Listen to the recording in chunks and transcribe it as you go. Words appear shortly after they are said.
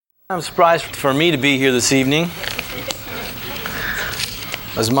I'm surprised for me to be here this evening.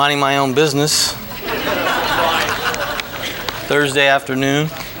 I was minding my own business. Thursday afternoon,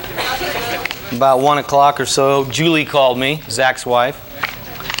 about 1 o'clock or so, Julie called me, Zach's wife.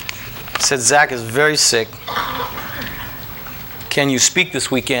 Said, Zach is very sick. Can you speak this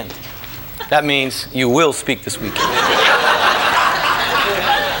weekend? That means you will speak this weekend.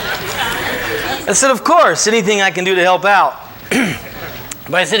 I said, of course, anything I can do to help out.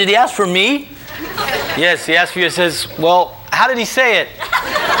 But I said, did he ask for me? Yes, he asked for you. He says, well, how did he say it?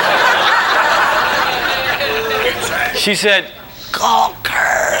 She said,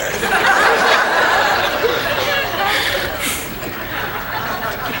 Gawker.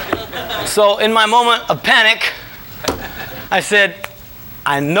 So in my moment of panic, I said,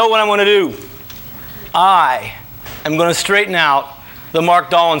 I know what I'm going to do. I am going to straighten out the Mark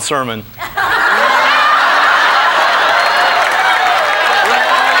Dolan sermon.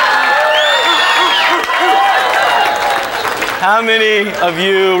 How many of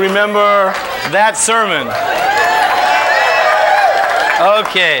you remember that sermon?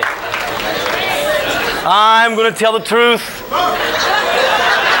 Okay. I'm going to tell the truth,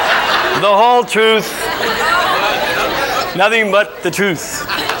 the whole truth, nothing but the truth.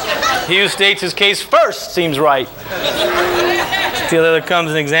 He who states his case first seems right, till the other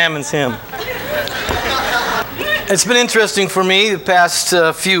comes and examines him. It's been interesting for me the past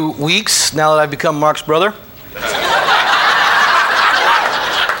few weeks, now that I've become Mark's brother.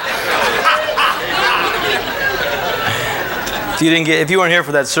 If you weren't here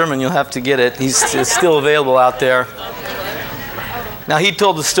for that sermon, you'll have to get it. It's still available out there. Now, he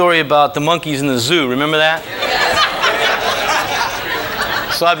told the story about the monkeys in the zoo. Remember that?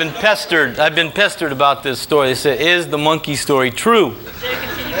 So I've been pestered about this story. They said, is the monkey story true?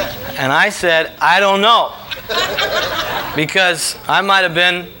 And I said, I don't know. Because I might have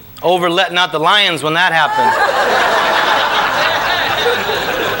been over letting out the lions when that happened.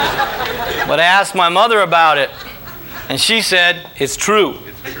 But I asked my mother about it. And she said, it's true.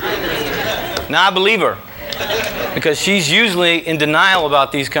 Now I believe her, because she's usually in denial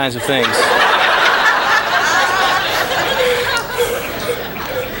about these kinds of things.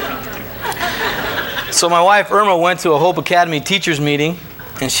 So my wife Irma went to a Hope Academy teachers meeting,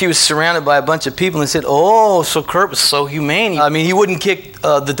 and she was surrounded by a bunch of people and said, oh, so Kurt was so humane. I mean, he wouldn't kick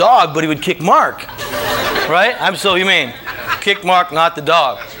the dog, but he would kick Mark. Right? I'm so humane. Kick Mark, not the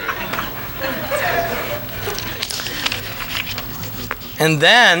dog. And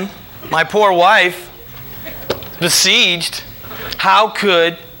then my poor wife besieged, how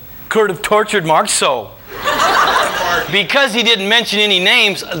could Kurt have tortured Mark so? Because he didn't mention any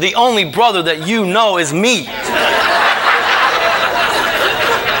names, the only brother that you know is me.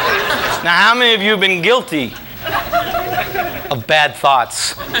 Now, how many of you have been guilty of bad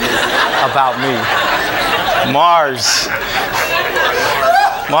thoughts about me? Mars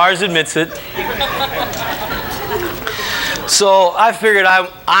admits it. So I figured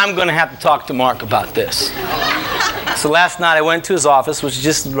I'm going to have to talk to Mark about this. So last night I went to his office, which is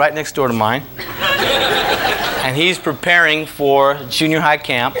just right next door to mine. And he's preparing for junior high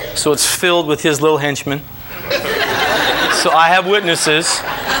camp, so it's filled with his little henchmen. So I have witnesses.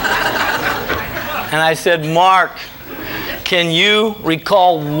 And I said, Mark, can you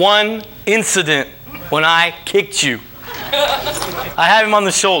recall one incident when I kicked you? I have him on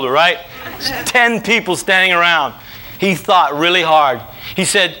the shoulder, right? 10 people standing around. He thought really hard. He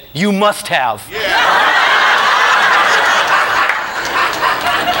said, you must have. Yeah.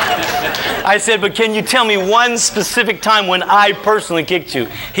 I said, but can you tell me one specific time when I personally kicked you?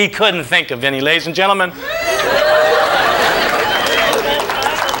 He couldn't think of any, ladies and gentlemen.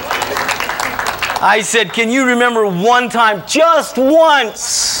 I said, can you remember one time, just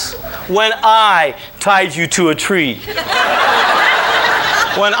once, when I tied you to a tree?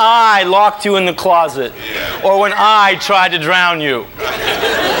 When I locked you in the closet? Or when I tried to drown you?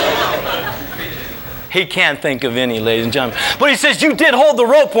 He can't think of any, ladies and gentlemen. But he says, you did hold the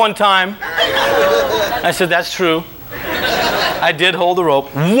rope one time. I said, that's true. I did hold the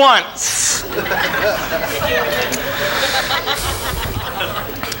rope once.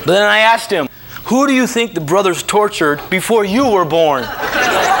 But then I asked him, who do you think the brothers tortured before you were born?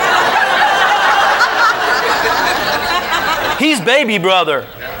 He's baby brother.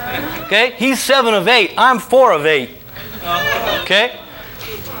 Okay? He's 7 of 8. I'm 4 of 8. Okay?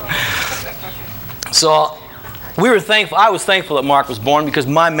 So we were thankful. I was thankful that Mark was born because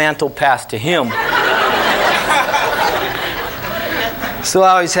my mantle passed to him. So I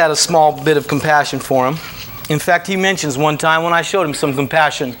always had a small bit of compassion for him. In fact, he mentions one time when I showed him some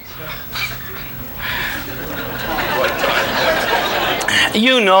compassion.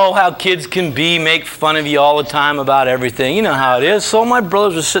 You know how kids can be, make fun of you all the time about everything. You know how it is. So my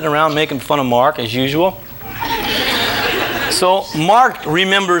brothers were sitting around making fun of Mark, as usual. So Mark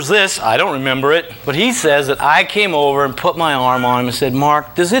remembers this. I don't remember it. But he says that I came over and put my arm on him and said,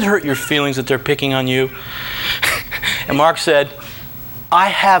 Mark, does it hurt your feelings that they're picking on you? And Mark said, I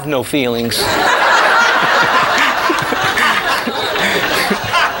have no feelings.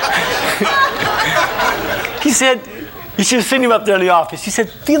 He said, you should have seen him up there in the office. He said,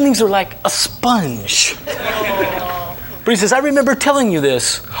 feelings are like a sponge. But he says, I remember telling you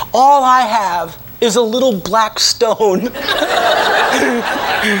this. All I have is a little black stone.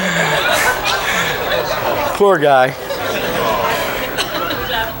 Poor guy.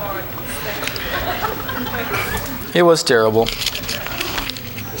 It was terrible.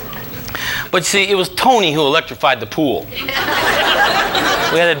 But see, it was Tony who electrified the pool.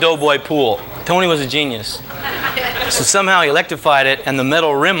 We had a Doughboy pool. Tony was a genius. So somehow he electrified it, and the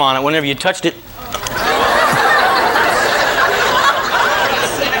metal rim on it, whenever you touched it.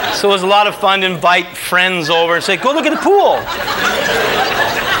 So it was a lot of fun to invite friends over and say, go look at the pool.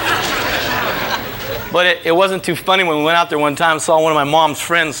 But it wasn't too funny when we went out there one time and saw one of my mom's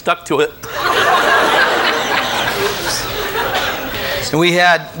friends stuck to it. And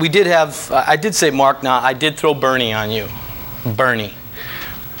we did have, I did say, Mark, now I did throw Bernie on you. Bernie.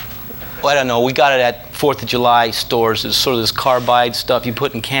 Well, I don't know, we got it at 4th of July stores. It's sort of this carbide stuff you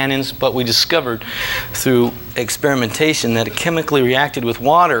put in cannons, but we discovered through experimentation that it chemically reacted with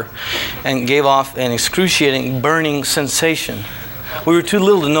water and gave off an excruciating burning sensation. We were too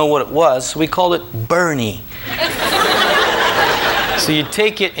little to know what it was, so we called it Bernie. So you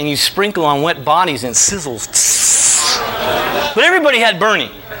take it and you sprinkle on wet bodies and it sizzles. But everybody had Bernie.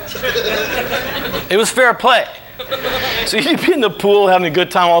 It was fair play. So you'd be in the pool having a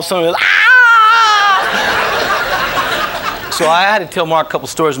good time, all of a sudden, So I had to tell Mark a couple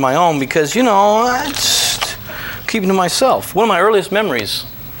stories of my own because, you know, I just keep them to myself. One of my earliest memories,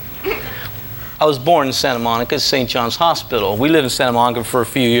 I was born in Santa Monica, St. John's Hospital. We lived in Santa Monica for a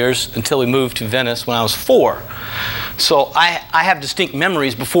few years until we moved to Venice when I was 4. So I have distinct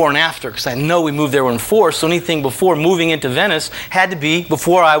memories before and after because I know we moved there when 4, so anything before moving into Venice had to be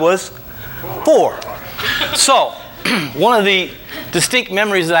before I was 4. So one of the distinct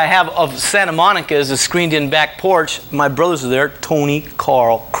memories that I have of Santa Monica is a screened-in back porch. My brothers are there, Tony,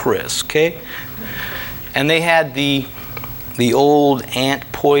 Carl, Chris, okay? And they had the old ant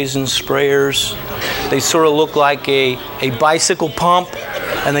poison sprayers. They sort of look like a bicycle pump,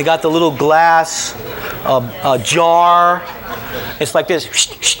 and they got the little glass jar. It's like this,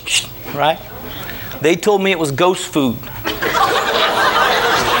 right? They told me it was ghost food.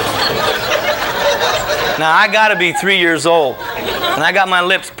 Now, I got to be 3 years old, and I got my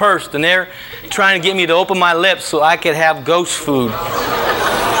lips pursed, and they're trying to get me to open my lips so I could have ghost food.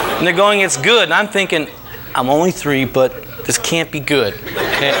 And they're going, it's good. And I'm thinking, I'm only 3, but this can't be good.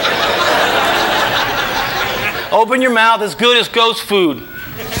 Okay? Open your mouth, as good as ghost food.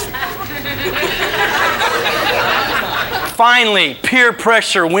 Finally, peer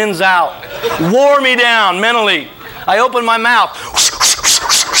pressure wins out. Wore me down mentally. I open my mouth.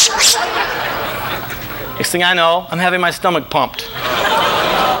 Next thing I know, I'm having my stomach pumped.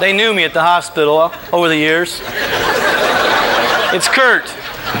 They knew me at the hospital over the years. It's Kurt.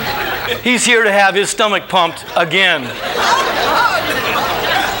 He's here to have his stomach pumped again.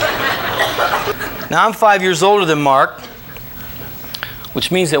 Now, I'm 5 years older than Mark, which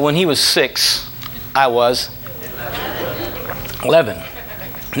means that when he was 6, I was 11.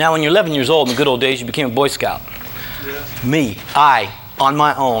 Now, when you're 11 years old, in the good old days, you became a Boy Scout. I, on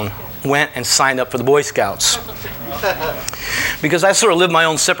my own, went and signed up for the Boy Scouts. Because I sort of lived my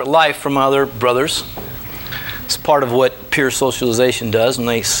own separate life from my other brothers. It's part of what peer socialization does. When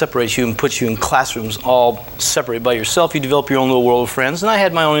they separate you and put you in classrooms all separated by yourself, you develop your own little world of friends. And I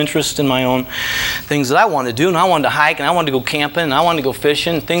had my own interests and my own things that I wanted to do. And I wanted to hike, and I wanted to go camping, and I wanted to go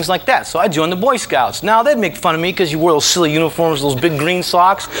fishing, and things like that. So I joined the Boy Scouts. Now, they'd make fun of me because you wore those silly uniforms, those big green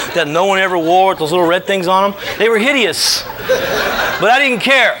socks that no one ever wore with those little red things on them. They were hideous. But I didn't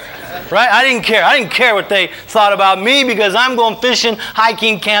care. Right? I didn't care. I didn't care what they thought about me because I'm going fishing,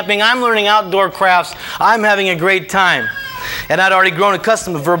 hiking, camping. I'm learning outdoor crafts. I'm having a great time. And I'd already grown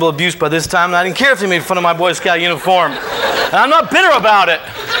accustomed to verbal abuse by this time, and I didn't care if they made fun of my Boy Scout uniform. And I'm not bitter about it.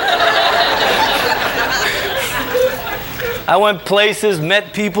 I went places,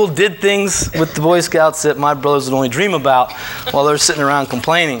 met people, did things with the Boy Scouts that my brothers would only dream about while they're sitting around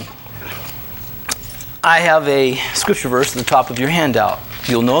complaining. I have a scripture verse at the top of your handout.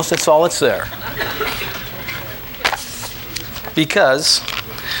 You'll notice that's all that's there. Because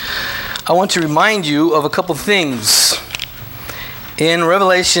I want to remind you of a couple things In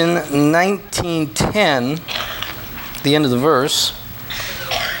Revelation 19:10, the end of the verse,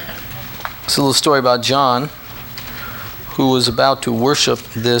 it's a little story about John, who was about to worship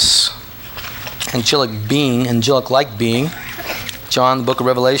this angelic-like being. John, the book of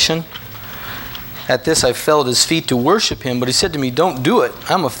Revelation. At this I fell at his feet to worship him, but he said to me, "Don't do it.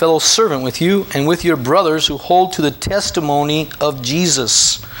 I'm a fellow servant with you and with your brothers who hold to the testimony of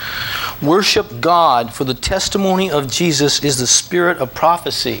Jesus." Worship God, for the testimony of Jesus is the spirit of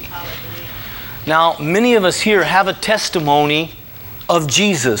prophecy. Now, many of us here have a testimony of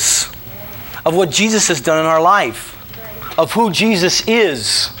Jesus, of what Jesus has done in our life, of who Jesus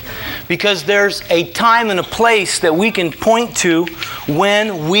is. Because there's a time and a place that we can point to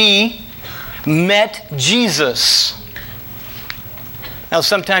when we met Jesus. Now,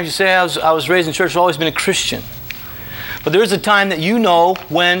 sometimes you say, I was raised in church, I've always been a Christian. But there is a time that you know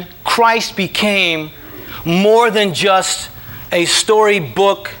when Christ became more than just a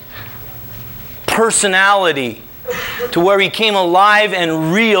storybook personality, to where he came alive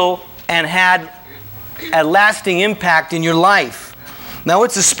and real and had a lasting impact in your life. Now,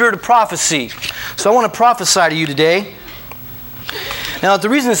 it's the spirit of prophecy. So I want to prophesy to you today. Now, the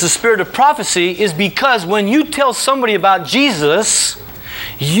reason it's the spirit of prophecy is because when you tell somebody about Jesus,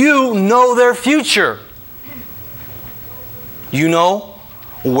 you know their future. You know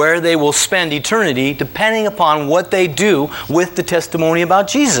where they will spend eternity depending upon what they do with the testimony about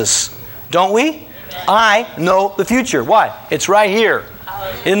Jesus. Don't we? I know the future. Why? It's right here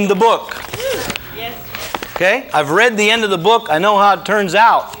in the book. Okay? I've read the end of the book. I know how it turns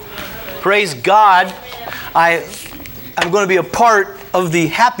out. Praise God. I'm going to be a part of the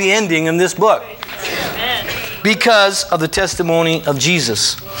happy ending in this book because of the testimony of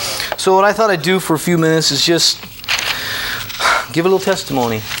Jesus. So what I thought I'd do for a few minutes is just give a little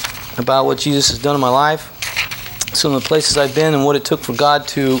testimony about what Jesus has done in my life, some of the places I've been, and what it took for God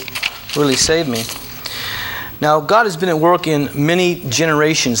to really save me. Now, God has been at work in many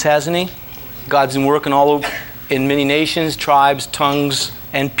generations, hasn't He? God's been working all over in many nations, tribes, tongues,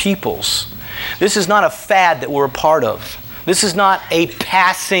 and peoples. This is not a fad that we're a part of. This is not a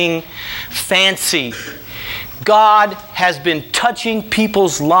passing fancy. God has been touching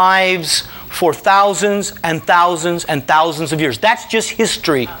people's lives for thousands and thousands and thousands of years. That's just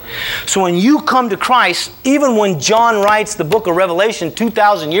history. So when you come to Christ, even when John writes the book of Revelation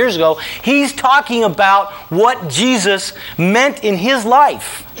 2,000 years ago, he's talking about what Jesus meant in his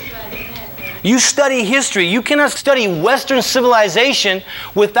life. You study history. You cannot study Western civilization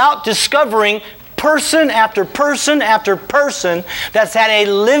without discovering person after person after person that's had a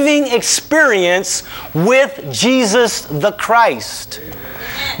living experience with Jesus the Christ.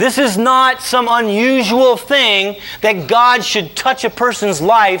 This is not some unusual thing that God should touch a person's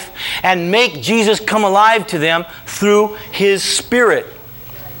life and make Jesus come alive to them through His Spirit.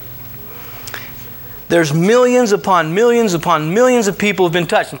 There's millions upon millions upon millions of people who've been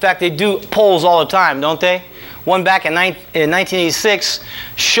touched. In fact, they do polls all the time, don't they? One back in 1986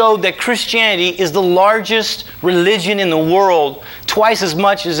 showed that Christianity is the largest religion in the world, twice as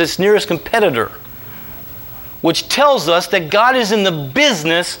much as its nearest competitor, which tells us that God is in the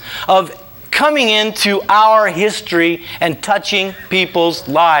business of coming into our history and touching people's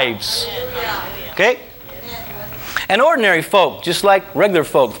lives. Okay? And ordinary folk, just like regular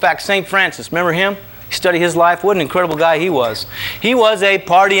folk. In fact, St. Francis, remember him? You study his life. What an incredible guy he was. He was a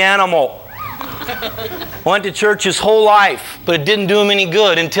party animal. Went to church his whole life, but it didn't do him any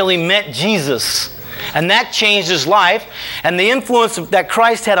good until he met Jesus. And that changed his life. And the influence that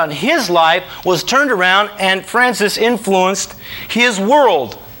Christ had on his life was turned around, and Francis influenced his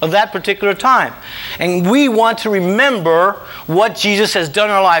world of that particular time. And we want to remember what Jesus has done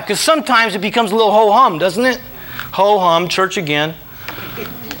in our life, because sometimes it becomes a little ho-hum, doesn't it? Ho-hum, church again.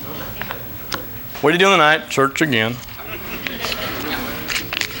 What are you doing tonight? Church again.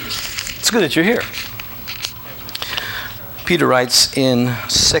 It's good that you're here. Peter writes in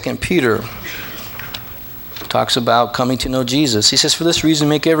 2 Peter, talks about coming to know Jesus. He says, "For this reason,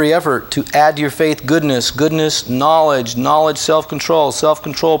 make every effort to add to your faith goodness, knowledge,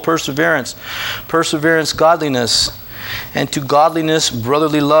 self-control, perseverance, godliness, and to godliness,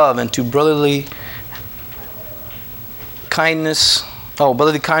 brotherly love, and to brotherly kindness, and to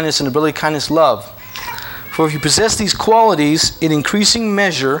brotherly kindness, love. For if you possess these qualities in increasing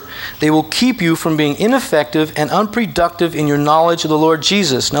measure, they will keep you from being ineffective and unproductive in your knowledge of the Lord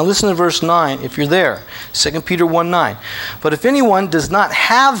Jesus." Now listen to verse 9 if you're there. 2 Peter 1:9. "But if anyone does not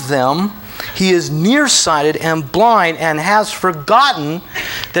have them, he is nearsighted and blind and has forgotten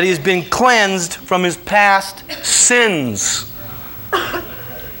that he has been cleansed from his past sins."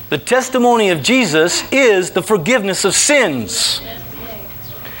 The testimony of Jesus is the forgiveness of sins.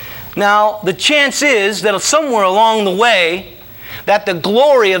 Now, the chance is that somewhere along the way, that the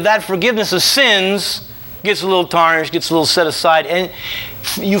glory of that forgiveness of sins gets a little tarnished, gets a little set aside, and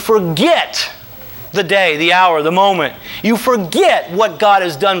you forget the day, the hour, the moment. You forget what God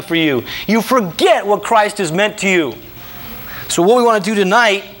has done for you. You forget what Christ has meant to you. So what we want to do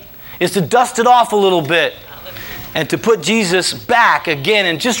tonight is to dust it off a little bit and to put Jesus back again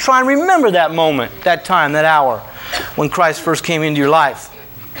and just try and remember that moment, that time, that hour when Christ first came into your life.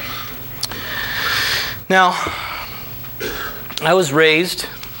 Now, I was raised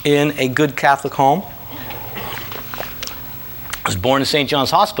in a good Catholic home. I was born in St.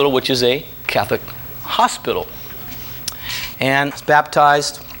 John's Hospital, which is a Catholic hospital. And I was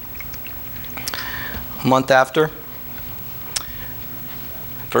baptized a month after.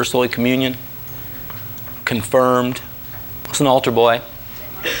 First Holy Communion. Confirmed. I was an altar boy.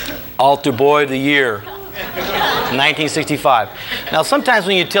 Altar boy of the year. 1965. Now, sometimes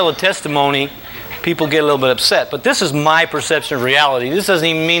when you tell a testimony, people get a little bit upset. But this is my perception of reality. This doesn't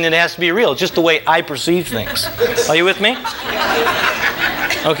even mean it has to be real. It's just the way I perceive things. Are you with me?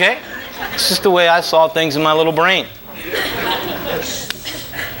 Okay? It's just the way I saw things in my little brain.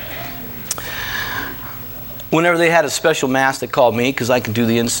 Whenever they had a special mass, they called me because I could do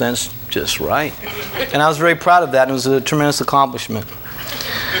the incense just right. And I was very proud of that. And it was a tremendous accomplishment.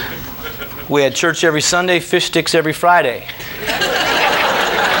 We had church every Sunday, fish sticks every Friday.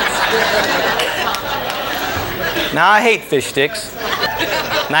 Now, I hate fish sticks.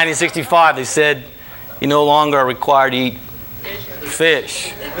 1965, they said, you no longer are required to eat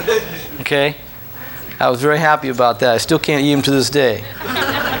fish. Okay? I was very happy about that. I still can't eat them to this day.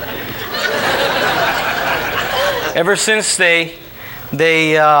 Ever since they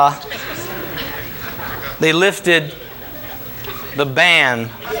lifted the ban,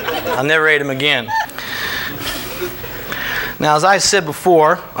 I never ate them again. Now, as I said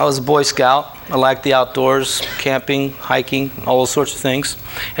before, I was a Boy Scout. I liked the outdoors, camping, hiking, all those sorts of things.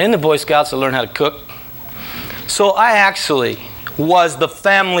 And in the Boy Scouts, I learned how to cook. So I actually was the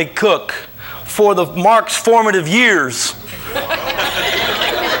family cook for the Mark's formative years.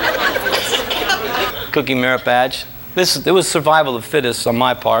 Cooking merit badge. It was survival of the fittest on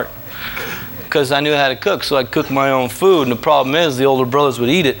my part because I knew how to cook, so I'd cook my own food. And the problem is the older brothers would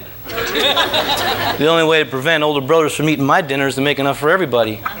eat it. The only way to prevent older brothers from eating my dinner is to make enough for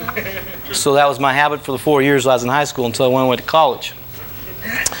everybody. So that was my habit for the 4 years I was in high school until I went to college.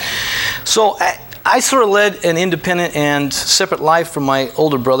 So I sort of led an independent and separate life from my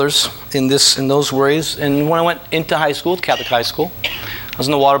older brothers in those ways. And when I went into high school, Catholic high school, I was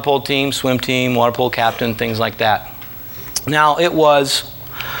in the water polo team, swim team, water polo captain, things like that. Now, it was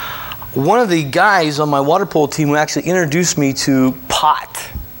one of the guys on my water polo team who actually introduced me to pot.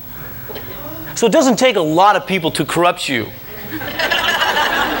 So it doesn't take a lot of people to corrupt you.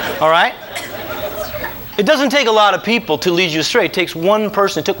 All right? It doesn't take a lot of people to lead you astray. It takes one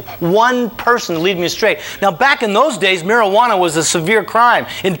person. It took one person to lead me astray. Now, back in those days, marijuana was a severe crime.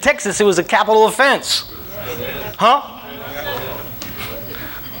 In Texas, it was a capital offense. Huh?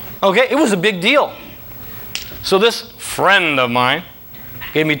 Okay, it was a big deal. So this friend of mine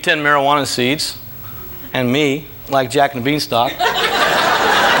gave me 10 marijuana seeds, and me, like Jack and the Beanstalk.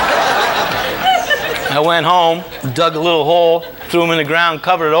 I went home, dug a little hole, threw them in the ground,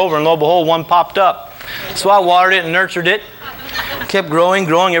 covered it over, and lo and behold, one popped up. So I watered it and nurtured it. Kept growing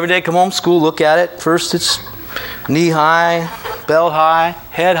every day. Come home from school, look at it. First it's knee high, belt high,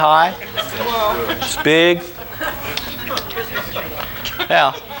 head high. It's big.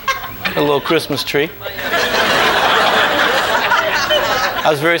 Yeah, a little Christmas tree. I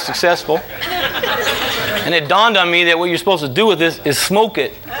was very successful. And it dawned on me that what you're supposed to do with this is smoke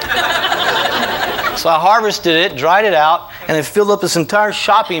it. So I harvested it, dried it out, and it filled up this entire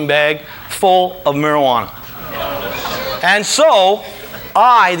shopping bag full of marijuana. And so,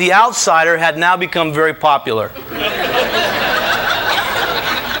 I, the outsider, had now become very popular.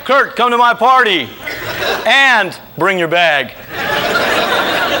 Kurt, come to my party. And bring your bag.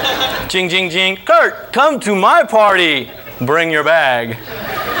 Jing, jing, jing. Kurt, come to my party. Bring your bag.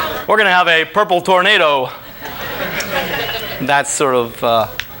 We're going to have a purple tornado. That's sort of,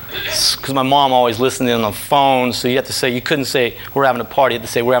 because my mom always listened in on the phone, so you couldn't say, we're having a party. You had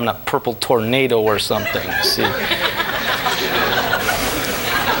to say, we're having a purple tornado or something. See?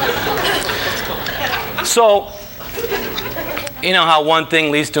 So, you know how one thing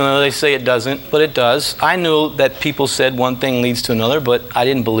leads to another? They say it doesn't, but it does. I knew that people said one thing leads to another, but I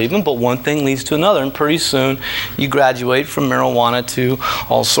didn't believe them. But one thing leads to another, and pretty soon you graduate from marijuana to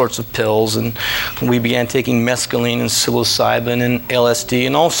all sorts of pills, and we began taking mescaline and psilocybin and LSD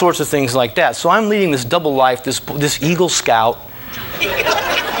and all sorts of things like that. So I'm leading this double life, this Eagle Scout.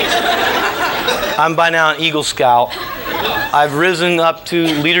 I'm by now an Eagle Scout. I've risen up to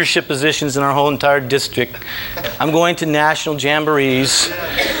leadership positions in our whole entire district. I'm going to national jamborees.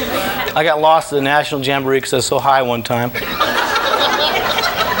 I got lost at the national jamboree because I was so high one time.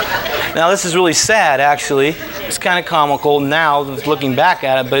 Now this is really sad, actually. It's kind of comical now looking back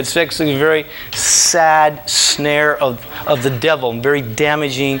at it, but it's actually a very sad snare of the devil, very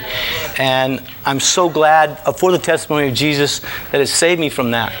damaging. And I'm so glad for the testimony of Jesus that it saved me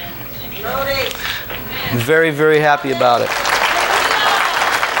from that. I'm very, very happy about it.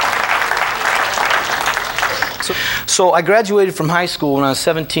 So I graduated from high school when I was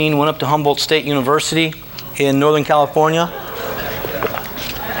 17, went up to Humboldt State University in Northern California.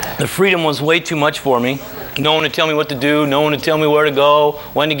 The freedom was way too much for me. No one to tell me what to do, no one to tell me where to go,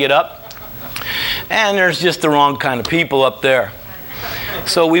 when to get up. And there's just the wrong kind of people up there.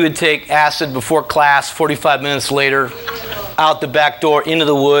 So we would take acid before class, 45 minutes later, out the back door into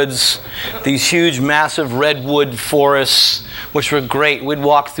the woods, these huge, massive redwood forests, which were great. We'd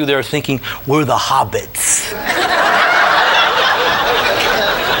walk through there thinking, we're the hobbits.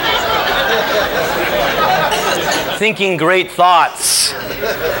 Thinking great thoughts,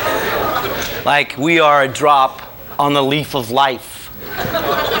 like we are a drop on the leaf of life.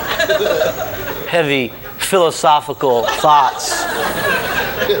 Heavy, philosophical thoughts.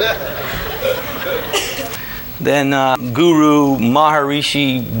 Then Guru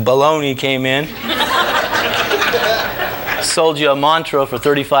Maharishi Baloney came in, sold you a mantra for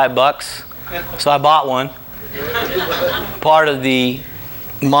 $35, so I bought one. Part of the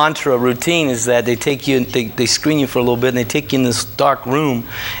mantra routine is that they take you, they screen you for a little bit, and they take you in this dark room,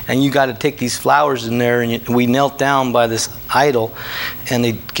 and you got to take these flowers in there, and we knelt down by this idol, and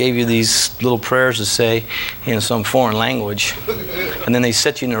they gave you these little prayers to say in some foreign language, and then they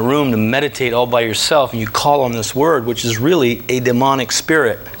set you in a room to meditate all by yourself, and you call on this word, which is really a demonic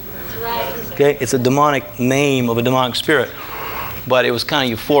spirit. Okay, it's a demonic name of a demonic spirit, but it was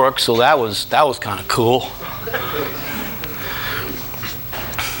kind of euphoric, so that was kind of cool.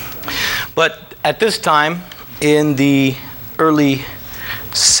 But at this time, in the early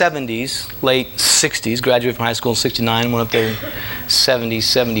 70s, late 60s, graduated from high school in 69, went up there in 70,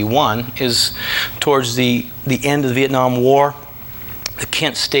 71, is towards the end of the Vietnam War, the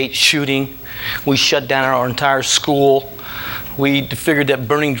Kent State shooting. We shut down our entire school. We figured that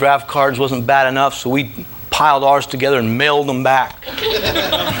burning draft cards wasn't bad enough, so we piled ours together and mailed them back.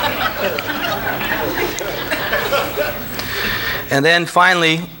 And then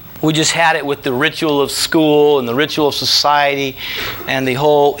finally, we just had it with the ritual of school and the ritual of society and the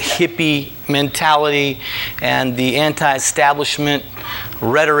whole hippie mentality and the anti-establishment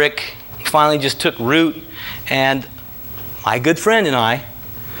rhetoric finally just took root. And my good friend and I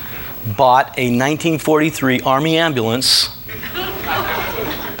bought a 1943 Army ambulance,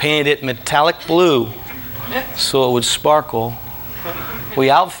 painted it metallic blue so it would sparkle. We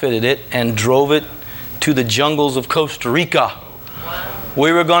outfitted it and drove it to the jungles of Costa Rica.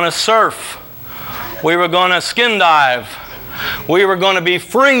 We were going to surf. We were going to skin dive. We were going to be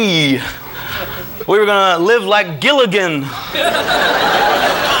free. We were going to live like Gilligan.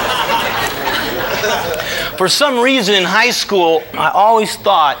 For some reason in high school, I always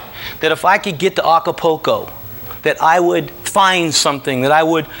thought that if I could get to Acapulco, that I would find something, that I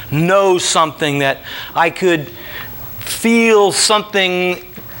would know something, that I could feel something,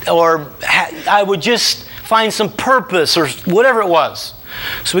 or I would just find some purpose or whatever it was.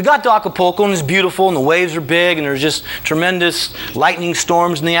 So we got to Acapulco, and it's beautiful, and the waves are big, and there's just tremendous lightning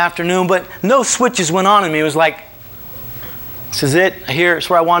storms in the afternoon, but no switches went on in me. It was like, this is it. Here, it's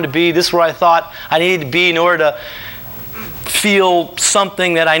where I wanted to be. This is where I thought I needed to be in order to feel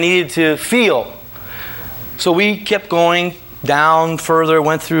something that I needed to feel. So we kept going down further,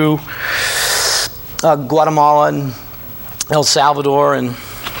 went through Guatemala and El Salvador and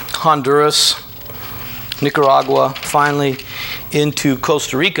Honduras, Nicaragua, finally into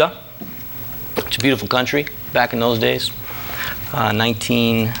Costa Rica. It's a beautiful country back in those days.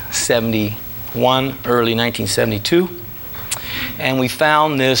 1971, early 1972. And we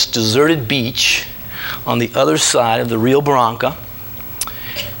found this deserted beach on the other side of the Rio Branco.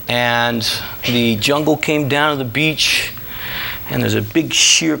 And the jungle came down to the beach, and there's a big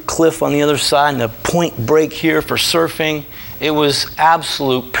sheer cliff on the other side and a point break here for surfing. It was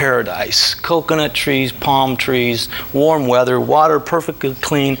absolute paradise. Coconut trees, palm trees, warm weather, water perfectly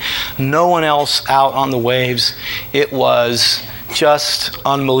clean, no one else out on the waves. It was just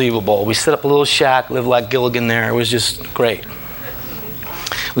unbelievable. We set up a little shack, lived like Gilligan there. It was just great.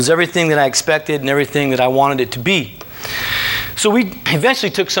 It was everything that I expected and everything that I wanted it to be. So we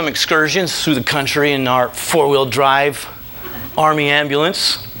eventually took some excursions through the country in our four-wheel drive Army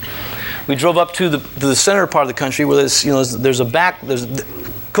ambulance. we drove up to the center part of the country where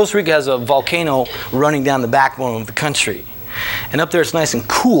Costa Rica has a volcano running down the backbone of the country. And up there it's nice and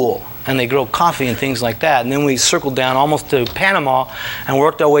cool, and they grow coffee and things like that. And then we circled down almost to Panama and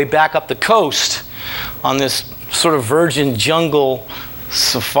worked our way back up the coast on this sort of virgin jungle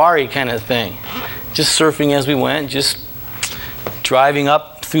safari kind of thing. Just surfing as we went, just driving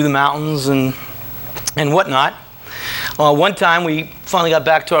up through the mountains and whatnot. One time we finally got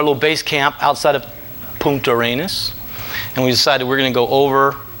back to our little base camp outside of Punta Arenas, and we decided we're going to go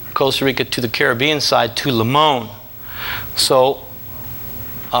over Costa Rica to the Caribbean side to Limon. So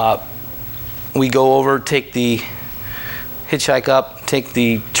we go over, take the hitchhike up, take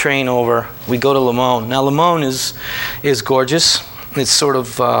the train over. We go to Limon. Now Limon is gorgeous. It's sort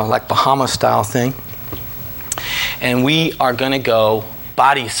of like Bahama style thing. And we are going to go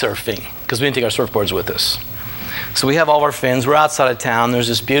body surfing because we didn't take our surfboards with us. So we have all of our fins. We're outside of town. There's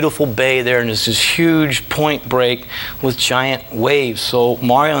this beautiful bay there, and there's this huge point break with giant waves. So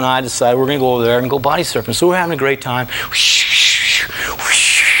Mario and I decided we're going to go over there and go body surfing. So we're having a great time.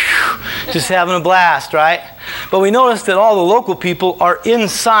 Just having a blast, right? But we noticed that all the local people are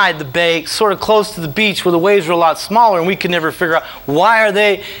inside the bay, sort of close to the beach where the waves are a lot smaller, and we could never figure out why are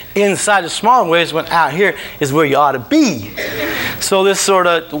they inside the smaller waves when out here is where you ought to be. So this sort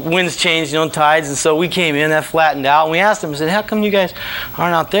of winds changed, tides, and so we came in, that flattened out, and we asked them, I said, how come you guys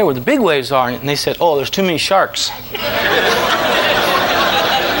aren't out there where the big waves are? And they said, oh, there's too many sharks.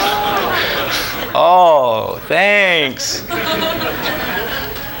 Oh, thanks.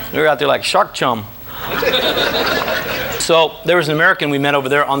 We were out there like shark chum. So there was an American we met over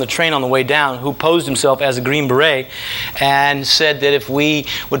there on the train on the way down who posed himself as a Green Beret and said that if we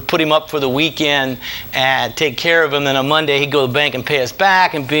would put him up for the weekend and take care of him, then on Monday he'd go to the bank and pay us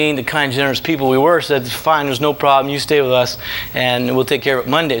back. And being the kind, generous people we were, said, fine, there's no problem, you stay with us and we'll take care of it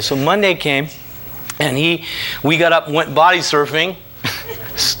Monday. So Monday came and we got up and went body surfing.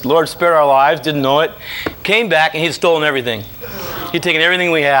 Lord spared our lives, didn't know it. Came back and he'd stolen everything. He'd taken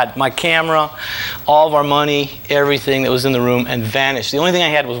everything we had, my camera, all of our money, everything that was in the room, and vanished. The only thing I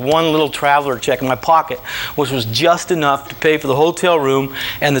had was one little traveler check in my pocket, which was just enough to pay for the hotel room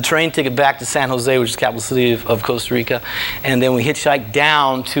and the train ticket back to San Jose, which is the capital city of Costa Rica. And then we hitchhiked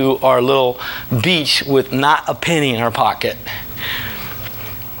down to our little beach with not a penny in our pocket.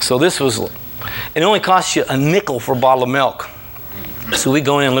 So it only cost you a nickel for a bottle of milk. So we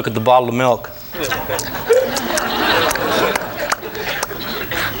go in and look at the bottle of milk.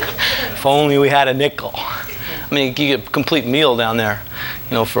 If only we had a nickel. I mean, you get a complete meal down there,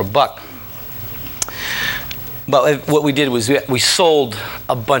 for $1. But what we did was we sold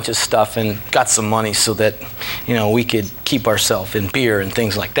a bunch of stuff and got some money so that, we could keep ourselves in beer and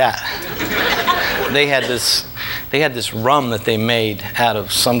things like that. They had this rum that they made out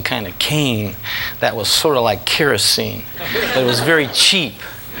of some kind of cane that was sort of like kerosene. But it was very cheap.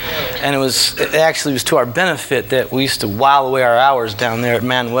 And it actually was to our benefit that we used to while away our hours down there at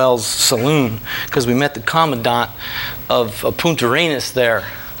Manuel's saloon because we met the commandant of Punta Arenas there.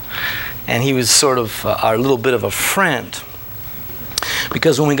 And he was sort of our little bit of a friend.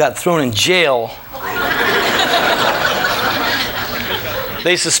 Because when we got thrown in jail,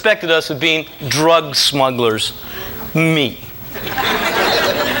 they suspected us of being drug smugglers. Me.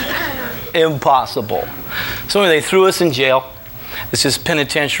 Impossible. So anyway, they threw us in jail. It's this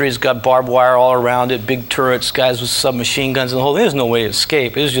penitentiary. It's got barbed wire all around it, big turrets, guys with submachine guns and the whole thing. There's no way to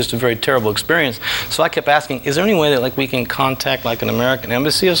escape. It was just a very terrible experience. So I kept asking, is there any way that we can contact an American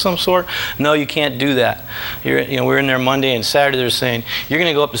embassy of some sort? No, you can't do that. We're in there Monday and Saturday. They're saying, you're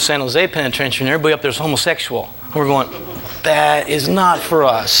going to go up to San Jose Penitentiary and everybody up there is homosexual. And we're going, that is not for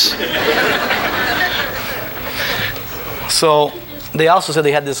us. So they also said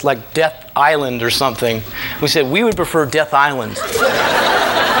they had this Death Island or something. We said we would prefer Death Island.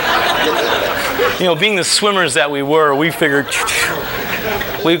 Being the swimmers that we were, we figured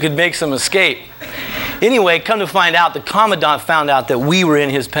we could make some escape. Anyway, come to find out, the commandant found out that we were in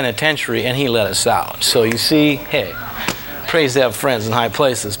his penitentiary and he let us out. So you see, hey, praise to have friends in high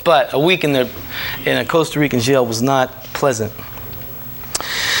places. But a week in a Costa Rican jail was not pleasant.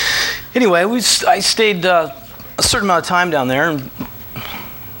 Anyway, I stayed a certain amount of time down there, and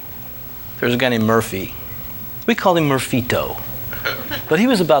there was a guy named Murphy. We called him Murfito, but he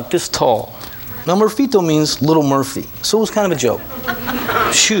was about this tall. Now Murfito means little Murphy, so it was kind of a joke.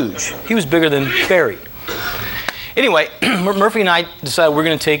 Huge. He was bigger than Barry. Anyway, Murphy and I decided we're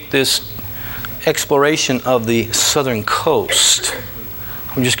going to take this exploration of the southern coast.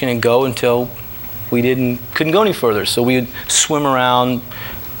 We're just going to go until we couldn't go any further. So we would swim around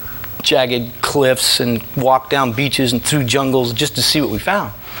jagged cliffs and walk down beaches and through jungles just to see what we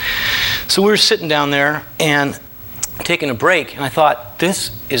found. So we were sitting down there and taking a break, and I thought,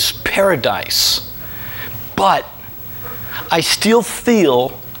 this is paradise. But I still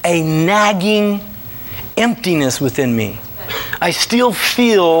feel a nagging emptiness within me. I still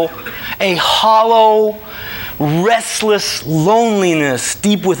feel a hollow, restless loneliness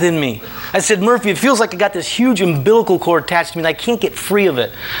deep within me. I said, Murphy, it feels like I got this huge umbilical cord attached to me and I can't get free of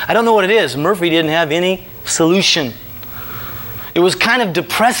it. I don't know what it is. Murphy didn't have any solution. It was kind of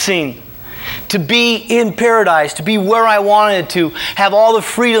depressing to be in paradise, to be where I wanted, to have all the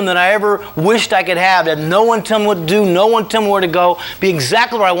freedom that I ever wished I could have, that no one tell me what to do, no one tell me where to go, be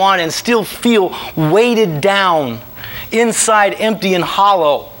exactly where I wanted, and still feel weighted down, inside empty and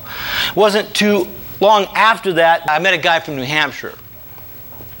hollow. It wasn't too long after that, I met a guy from New Hampshire,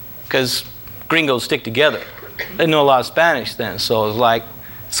 because gringos stick together. They didn't know a lot of Spanish then, so it was like,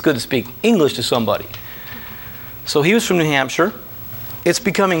 it's good to speak English to somebody. So he was from New Hampshire. It's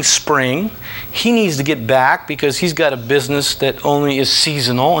becoming spring. He needs to get back because he's got a business that only is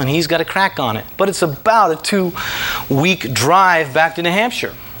seasonal and he's got a crack on it. But it's about a 2-week drive back to New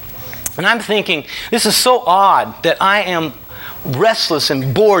Hampshire. And I'm thinking, this is so odd that I am restless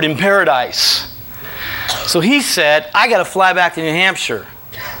and bored in paradise. So he said, I got to fly back to New Hampshire.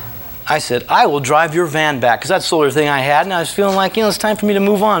 I said, I will drive your van back, because that's the sort of thing I had, and I was feeling like, it's time for me to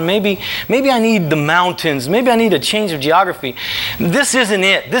move on. Maybe I need the mountains. Maybe I need a change of geography. This isn't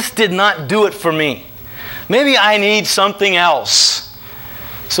it. This did not do it for me. Maybe I need something else.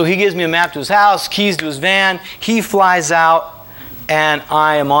 So he gives me a map to his house, keys to his van. He flies out, and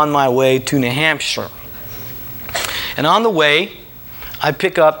I am on my way to New Hampshire. And on the way, I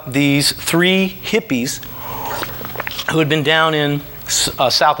pick up these 3 hippies who had been down in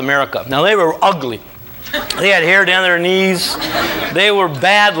South America. Now, they were ugly. They had hair down their knees. They were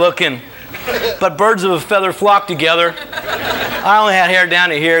bad looking. But birds of a feather flock together. I only had hair down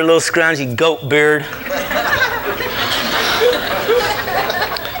to here, a little scroungy goat beard.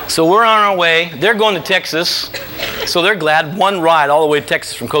 So we're on our way. They're going to Texas. So they're glad. 1 ride all the way to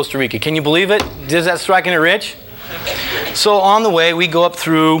Texas from Costa Rica. Can you believe it? Is that striking it rich? So on the way, we go up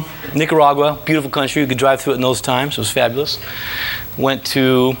through Nicaragua, beautiful country. You could drive through it in those times. It was fabulous. Went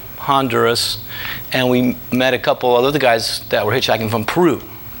to Honduras, and we met a couple of other guys that were hitchhiking from Peru,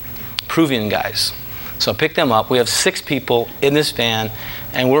 Peruvian guys. So I picked them up. We have 6 people in this van,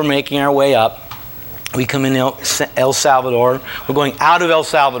 and we're making our way up. We come in El Salvador. We're going out of El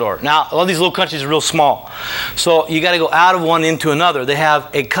Salvador. Now, a lot of these little countries are real small. So you got to go out of one into another. They have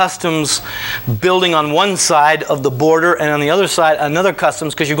a customs building on one side of the border, and on the other side, another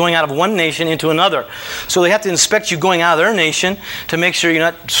customs, because you're going out of one nation into another. So they have to inspect you going out of their nation to make sure you're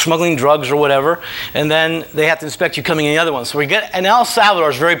not smuggling drugs or whatever. And then they have to inspect you coming in the other one. So and El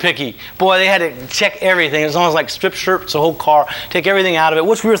Salvador is very picky. Boy, they had to check everything. It was almost like strip shirts, the whole car, take everything out of it,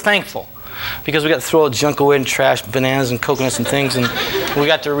 which we were thankful, because we got to throw all the junk away and trash, bananas and coconuts and things, and we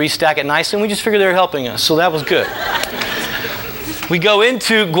got to restack it nicely, and we just figured they were helping us, so that was good. We go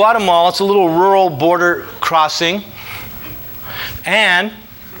into Guatemala. It's a little rural border crossing, and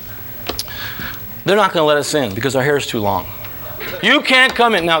they're not going to let us in because our hair is too long. You can't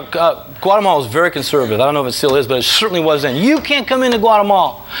come in. Now, Guatemala is very conservative. I don't know if it still is, but it certainly was then. You can't come into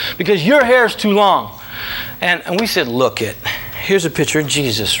Guatemala because your hair is too long. And we said, look it. Here's a picture of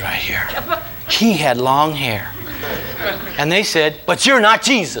Jesus right here. He had long hair. And they said, but you're not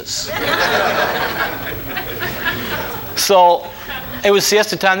Jesus. So it was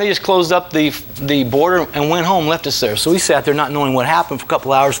siesta time. They just closed up the border and went home, left us there. So we sat there not knowing what happened for a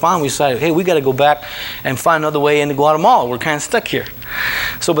couple hours. Finally, we decided, hey, we got to go back and find another way into Guatemala. We're kind of stuck here.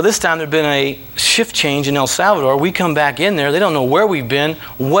 So by this time, there'd been a shift change in El Salvador. We come back in there. They don't know where we've been.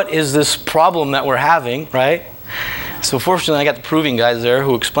 What is this problem that we're having, right? So fortunately, I got the Peruvian guys there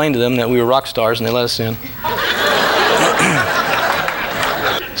who explained to them that we were rock stars, and they let us in.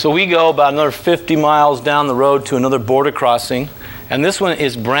 So we go about another 50 miles down the road to another border crossing, and this one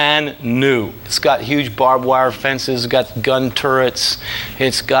is brand new. It's got huge barbed wire fences, it's got gun turrets,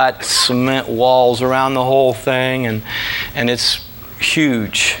 it's got cement walls around the whole thing, and it's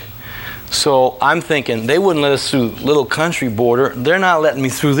huge. So I'm thinking, they wouldn't let us through little country border. They're not letting me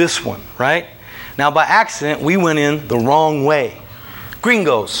through this one, right? Now, by accident, we went in the wrong way.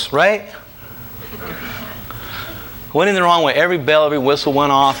 Gringos, right? Went in the wrong way. Every bell, every whistle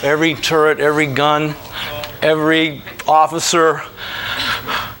went off. Every turret, every gun, every officer.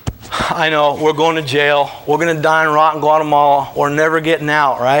 I know, we're going to jail. We're going to die in rotten Guatemala. We're never getting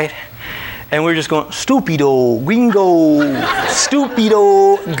out, right? And we're just going, stupido, gringo,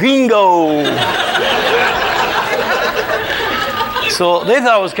 stupido, gringo. So they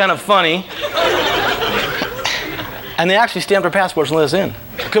thought it was kind of funny. And they actually stamped our passports and let us in.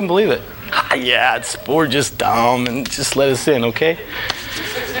 I couldn't believe it. Yeah, we're just dumb, and just let us in, okay?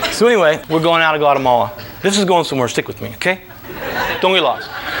 So anyway, we're going out of Guatemala. This is going somewhere. Stick with me, okay? Don't get lost.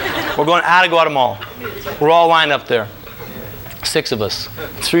 We're going out of Guatemala. We're all lined up there. 6 of us.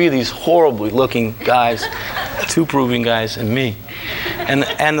 3 of these horribly looking guys, 2 Peruvian guys, and me. And we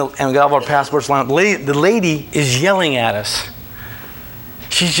got all of our passports lined up. The lady is yelling at us.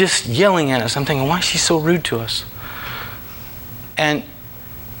 She's just yelling at us. I'm thinking, why is she so rude to us? And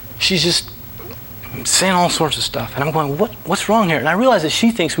she's just saying all sorts of stuff. And I'm going, what's wrong here? And I realize that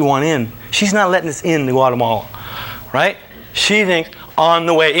she thinks we want in. She's not letting us in to Guatemala, right? She thinks on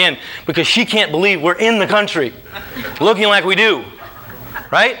the way in, because she can't believe we're in the country looking like we do,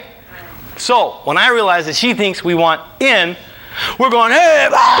 right? So when I realize that she thinks we want in, we're going, hey,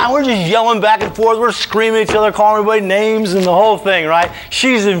 we're just yelling back and forth. We're screaming at each other, calling everybody names and the whole thing, right?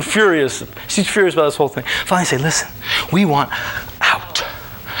 She's furious. She's furious about this whole thing. Finally I say, listen, we want out.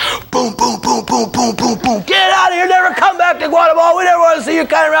 Boom, boom, boom, boom, boom, boom, boom. Get out of here. Never come back to Guatemala. We never want to see you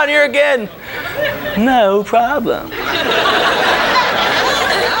kind around here again. No problem.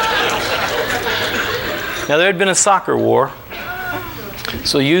 Now, there had been a soccer war.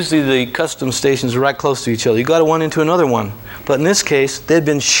 So usually the customs stations are right close to each other. You got one into another one. But in this case, they'd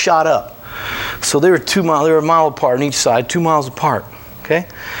been shot up. So they were a mile apart on each side, 2 miles apart. Okay?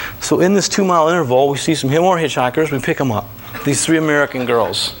 So in this 2-mile interval, we see some more hitchhikers. We pick them up. These 3 American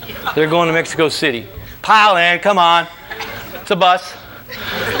girls. They're going to Mexico City. Pile in, come on. It's a bus.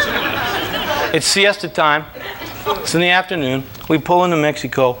 It's siesta time. It's in the afternoon. We pull into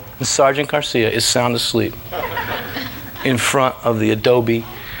Mexico, and Sergeant Garcia is sound asleep in front of the adobe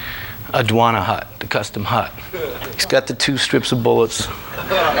aduana hut, the custom hut. He's got the 2 strips of bullets,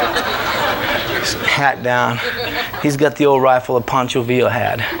 his hat down. He's got the old rifle that Pancho Villa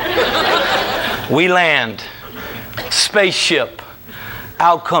had. We land, spaceship,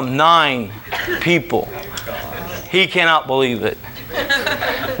 out come 9 people. He cannot believe it.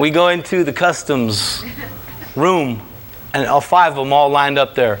 We go into the customs room, and all 5 of them all lined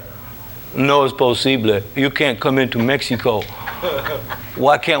up there. No es posible. You can't come into Mexico.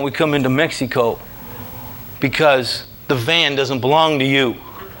 Why can't we come into Mexico? Because the van doesn't belong to you.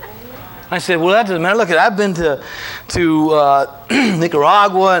 I said, well, that doesn't matter. Look, I've been to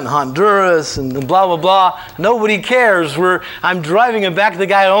Nicaragua and Honduras and blah, blah, blah. Nobody cares. I'm driving it back to the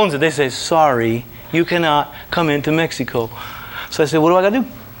guy who owns it. They say, sorry, you cannot come into Mexico. So I said, what do I got to do?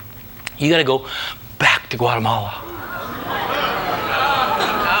 You got to go back to Guatemala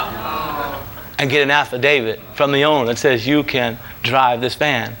and get an affidavit from the owner that says you can drive this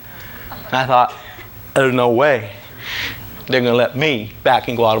van. And I thought, there's no way they're going to let me back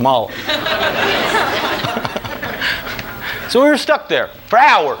in Guatemala. So we were stuck there for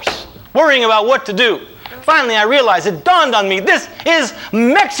hours, worrying about what to do. Finally, I realized, it dawned on me, this is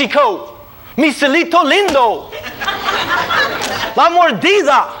Mexico. Mi cielito lindo. La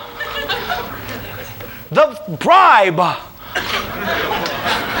mordida. The bribe.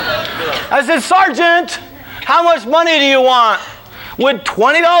 I said, Sergeant, how much money do you want? Would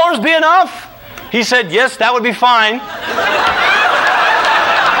 $20 be enough? He said, yes, that would be fine.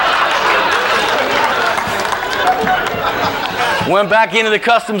 Went back into the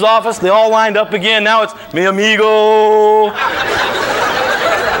customs office. They all lined up again. Now it's mi amigo.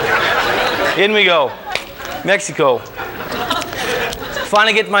 In we go. Mexico.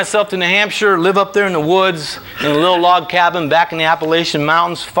 Finally get myself to New Hampshire, live up there in the woods, in a little log cabin back in the Appalachian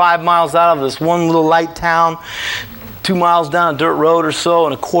Mountains, 5 miles out of this one little light town, 2 miles down a dirt road or so,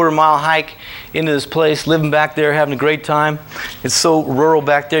 and a 1/4-mile hike into this place, living back there, having a great time. It's so rural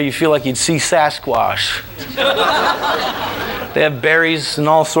back there, you feel like you'd see Sasquatch. They have berries and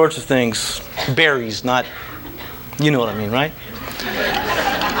all sorts of things. Berries, not, you know what I mean, right?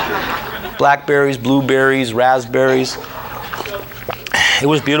 Blackberries, blueberries, raspberries. It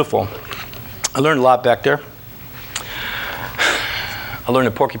was beautiful. I learned a lot back there. I learned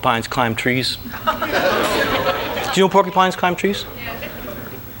that porcupines climb trees. Do you know porcupines climb trees?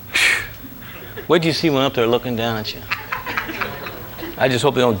 Wait till you see one up there looking down at you. I just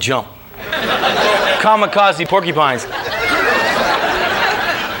hope they don't jump. Kamikaze porcupines.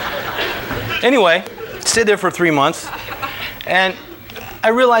 Anyway, stayed there for 3 months, and I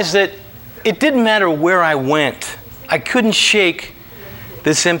realized that it didn't matter where I went. I couldn't shake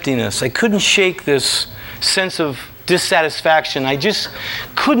this emptiness. I couldn't shake this sense of dissatisfaction. I just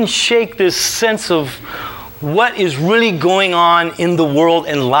couldn't shake this sense of what is really going on in the world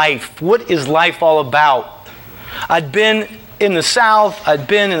and life. What is life all about? I'd been in the south, I'd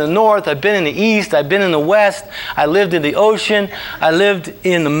been in the north, I'd been in the east, I'd been in the west, I lived in the ocean, I lived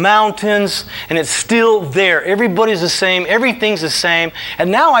in the mountains, and it's still there. Everybody's the same, everything's the same.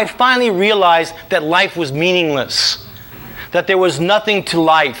 And now I finally realized that life was meaningless, that there was nothing to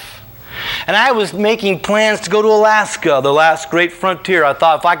life. And I was making plans to go to Alaska, the last great frontier. I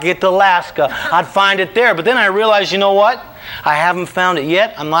thought if I could get to Alaska, I'd find it there. But then I realized, you know what? I haven't found it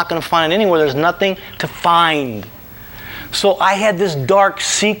yet. I'm not going to find it anywhere. There's nothing to find. So I had this dark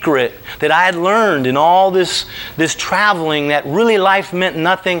secret that I had learned in all this traveling, that really life meant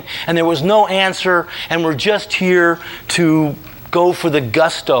nothing and there was no answer, and we're just here to go for the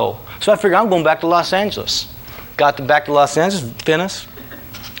gusto. So I figured I'm going back to Los Angeles. Got back to Los Angeles, Venice,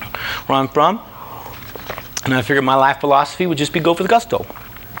 where I'm from, and I figured my life philosophy would just be go for the gusto.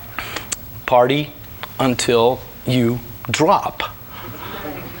 Party until you drop.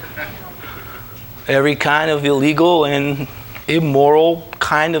 Every kind of illegal and immoral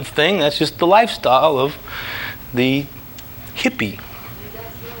kind of thing, that's just the lifestyle of the hippie.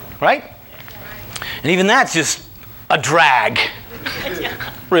 Right? And even that's just a drag.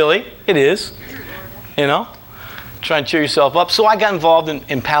 Really, it is. You know? Try and cheer yourself up. So I got involved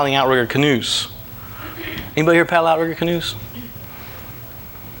in paddling outrigger canoes. Anybody here paddle outrigger canoes?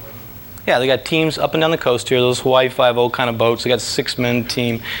 Yeah, they got teams up and down the coast here, those Hawaii 5-0 kind of boats. They got a 6-man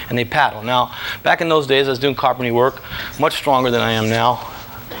team, and they paddle. Now, back in those days, I was doing carpentry work, much stronger than I am now.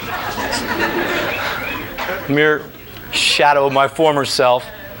 Mere shadow of my former self.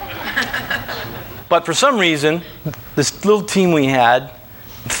 But for some reason, this little team we had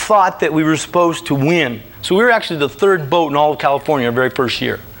thought that we were supposed to win. So we were actually the third boat in all of California our very first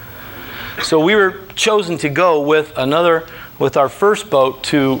year. So we were chosen to go with our first boat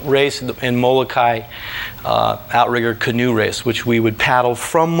to race in Molokai outrigger canoe race, which we would paddle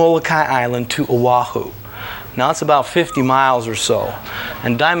from Molokai Island to Oahu. Now it's about 50 miles or so,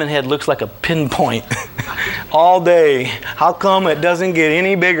 and Diamond Head looks like a pinpoint all day. How come it doesn't get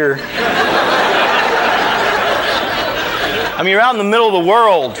any bigger? I mean, you're out in the middle of the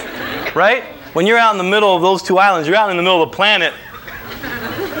world, right? When you're out in the middle of those two islands, you're out in the middle of the planet.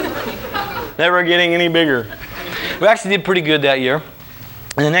 Never getting any bigger. We actually did pretty good that year.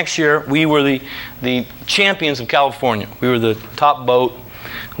 And the next year, we were the champions of California. We were the top boat.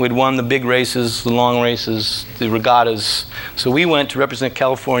 We'd won the big races, the long races, the regattas. So we went to represent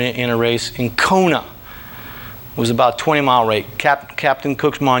California in a race in Kona. It was about a 20-mile race, Captain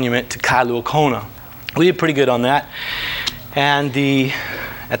Cook's Monument to Kailua Kona. We did pretty good on that. And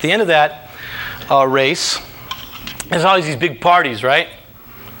at the end of that race, there's always these big parties, right?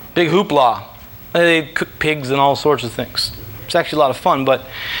 Big hoopla. They cook pigs and all sorts of things. It's actually a lot of fun, but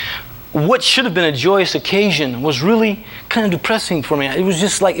what should have been a joyous occasion was really kind of depressing for me. It was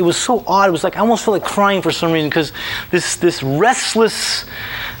just like, it was so odd. It was like I almost felt like crying for some reason, because this restless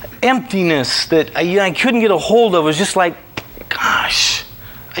emptiness that I couldn't get a hold of was just like, gosh,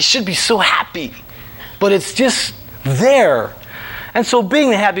 I should be so happy, but it's just there. And so being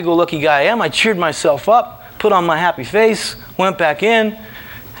the happy-go-lucky guy I am, I cheered myself up, put on my happy face, went back in,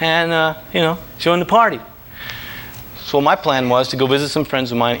 and, joined the party. So my plan was to go visit some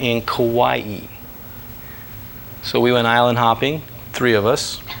friends of mine in Kauai. So we went island hopping, 3 of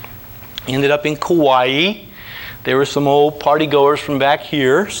us. Ended up in Kauai. There were some old party goers from back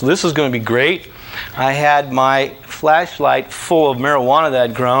here, so this is going to be great. I had my flashlight full of marijuana that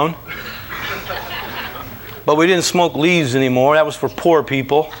had grown. But we didn't smoke leaves anymore. That was for poor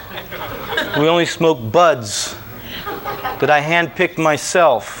people. We only smoked buds that I handpicked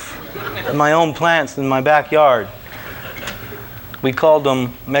myself, my own plants in my backyard. We called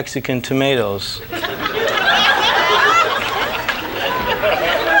them Mexican tomatoes.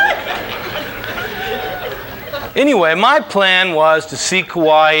 Anyway, my plan was to see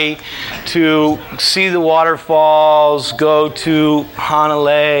Kauai, to see the waterfalls, go to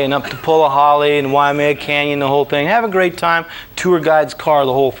Hanalei and up to Polihali and Waimea Canyon, the whole thing. Have a great time, tour guide's car,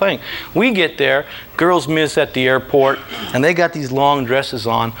 the whole thing. We get there, girls meet us at the airport, and they got these long dresses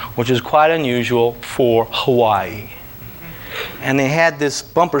on, which is quite unusual for Hawaii. And they had this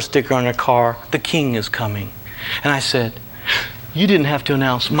bumper sticker on their car, "The King is coming." And I said, "You didn't have to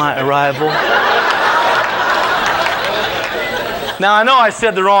announce my arrival." Now, I know I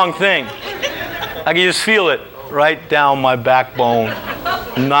said the wrong thing. I can just feel it right down my backbone.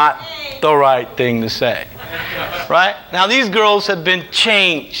 Not the right thing to say. Right? Now, these girls have been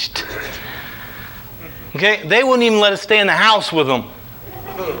changed. Okay? They wouldn't even let us stay in the house with them.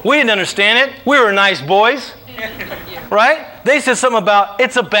 We didn't understand it. We were nice boys. Right? They said something about,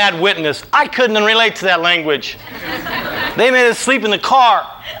 "It's a bad witness." I couldn't relate to that language. They made us sleep in the car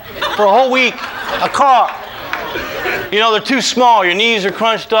for a whole week. A car. You know, they're too small. Your knees are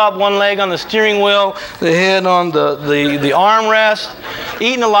crunched up, one leg on the steering wheel, the head on the armrest,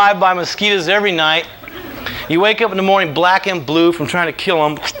 eaten alive by mosquitoes every night. You wake up in the morning black and blue from trying to kill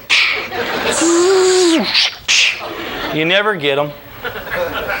them. You never get them.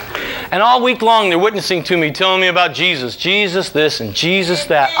 And all week long they're witnessing to me, telling me about Jesus. Jesus this and Jesus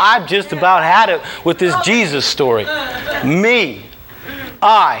that. I've just about had it with this Jesus story.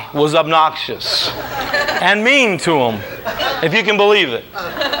 I was obnoxious and mean to them, if you can believe it.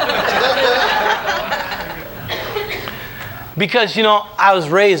 Because, you know, I was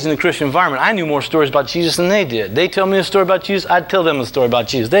raised in a Christian environment. I knew more stories about Jesus than they did. They tell me a story about Jesus, I'd tell them a story about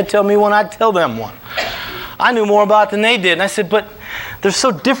Jesus. They'd tell me one, I'd tell them one. I knew more about it than they did. And I said, but they're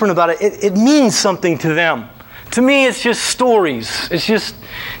so different about it. It means something to them. To me, it's just stories. It's just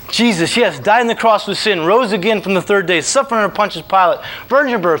Jesus, yes, died on the cross with sin, rose again from the third day, suffered under Pontius Pilate,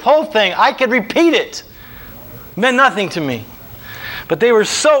 virgin birth, whole thing. I could repeat it. It meant nothing to me. But they were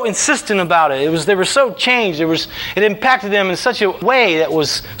so insistent about it. They were so changed. It impacted them in such a way that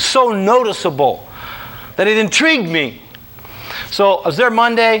was so noticeable that it intrigued me. So I was there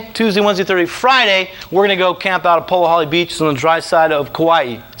Monday, Tuesday, Wednesday, Thursday, Friday. We're going to go camp out at Polohalli Beach. It's on the dry side of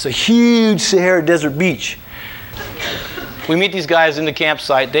Kauai. It's a huge Sahara Desert beach. We meet these guys in the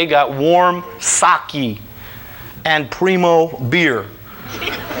campsite. They got warm sake and Primo beer.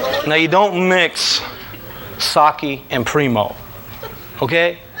 Now you don't mix sake and Primo.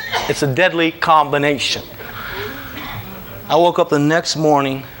 Okay? It's a deadly combination. I woke up the next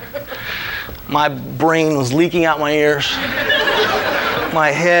morning. My brain was leaking out my ears.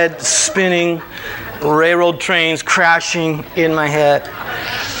 My head spinning. Railroad trains crashing in my head.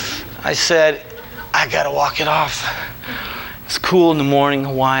 I said, I gotta walk it off. It's cool in the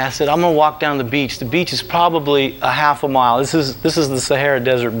morning. Why? I said, I'm gonna walk down the beach. The beach is probably a half a mile. This is the Sahara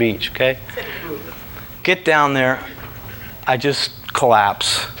Desert beach, okay? Get down there. I just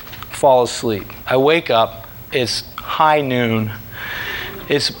collapse, fall asleep. I wake up, it's high noon.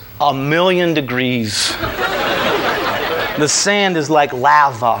 It's 1,000,000 degrees. The sand is like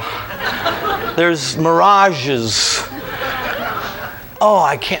lava. There's mirages. Oh,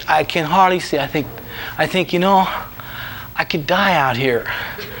 I can hardly see. I think, you know, I could die out here.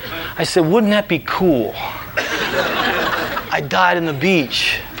 I said, wouldn't that be cool? I died in the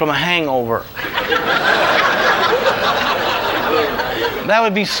beach from a hangover. That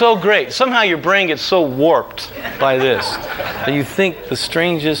would be so great. Somehow your brain gets so warped by this that you think the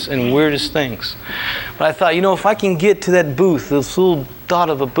strangest and weirdest things. But I thought, you know, if I can get to that booth, this little dot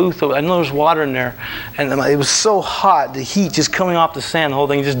of a booth, I know there's water in there, and it was so hot, the heat just coming off the sand, the whole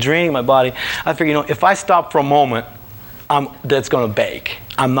thing just draining my body. I figured, you know, if I stop for a moment, that's going to bake.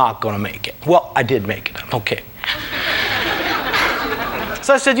 I'm not going to make it. Well, I did make it. Okay.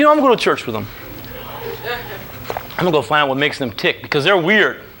 So I said, you know, I'm going to go to church with them. I'm going to go find out what makes them tick, because they're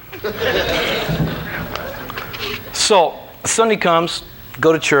weird. So Sunday comes,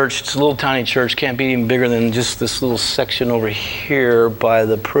 go to church. It's a little tiny church. Can't be even bigger than just this little section over here by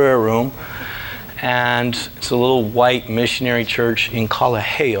the prayer room. And it's a little white missionary church in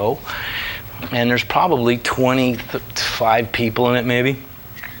Kalaheo. And there's probably 25 people in it maybe.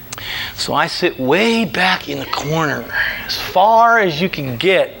 So I sit way back in the corner, as far as you can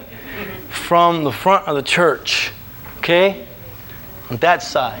get from the front of the church. Okay? On that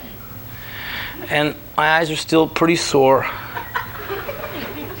side. And my eyes are still pretty sore.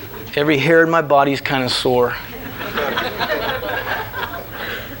 Every hair in my body is kind of sore.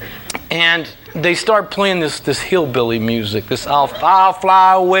 And they start playing this hillbilly music, this I'll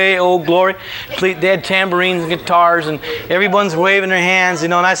fly away, oh glory. They had tambourines and guitars, and everyone's waving their hands, you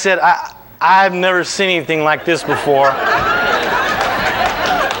know. And I said, I've never seen anything like this before.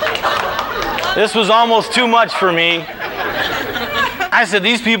 This was almost too much for me. I said,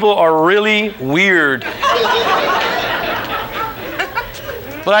 these people are really weird.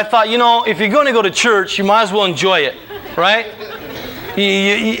 But I thought, you know, if you're going to go to church, you might as well enjoy it, right?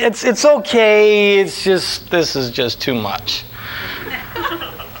 It's okay. It's just, this is just too much.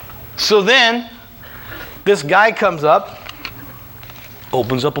 So then, this guy comes up,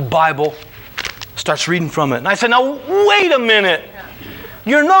 opens up a Bible, starts reading from it. And I said, now, wait a minute.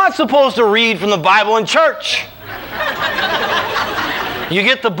 You're not supposed to read from the Bible in church. You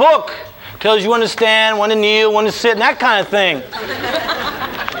get the book. Tells you when to stand, when to kneel, when to sit, and that kind of thing.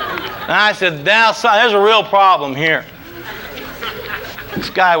 And I said, now, son, there's a real problem here. This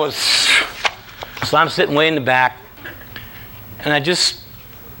guy was... So I'm sitting way in the back, and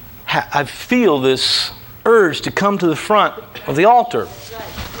I feel this urge to come to the front of the altar.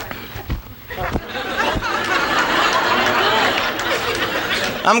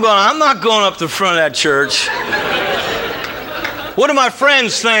 I'm not going up the front of that church. What do my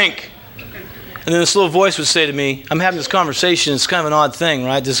friends think? And then this little voice would say to me, I'm having this conversation, it's kind of an odd thing,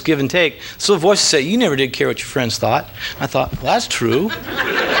 right? This give and take. This little voice would say, you never did care what your friends thought. I thought, well, that's true. And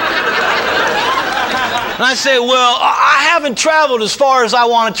I say, well, I haven't traveled as far as I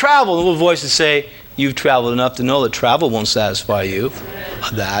want to travel. The little voice would say, you've traveled enough to know that travel won't satisfy you.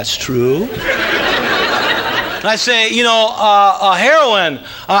 That's true. And I say, heroin.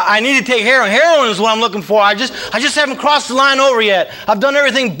 I need to take heroin. Heroin is what I'm looking for. I just haven't crossed the line over yet. I've done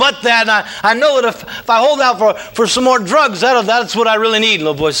everything but that. And I know that if I hold out for some more drugs, that's what I really need. And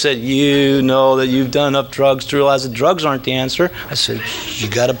the little voice said, you know that you've done enough drugs to realize that drugs aren't the answer. I said, you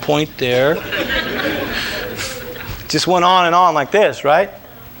got a point there. Just went on and on like this, right?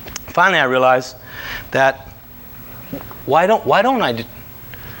 Finally, I realized that why don't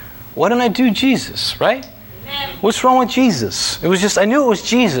I do Jesus, right? What's wrong with Jesus? It was just, I knew it was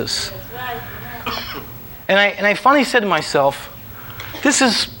Jesus. And I finally said to myself,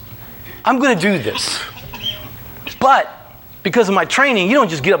 I'm going to do this. But because of my training, you don't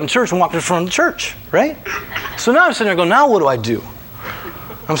just get up in church and walk to the front of the church, right? So now I'm sitting there going, now what do I do?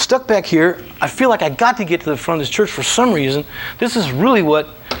 I'm stuck back here. I feel like I got to get to the front of this church for some reason. This is really what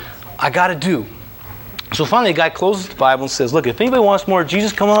I got to do. So finally, the guy closes the Bible and says, look, if anybody wants more of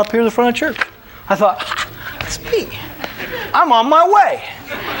Jesus, come on up here to the front of the church. I thought, that's me. I'm on my way.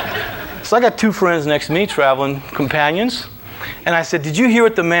 So I got two friends next to me, traveling companions. And I said, did you hear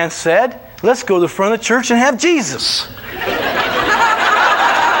what the man said? Let's go to the front of the church and have Jesus.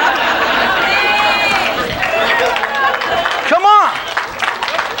 Come on.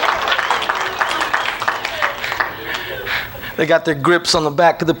 They got their grips on the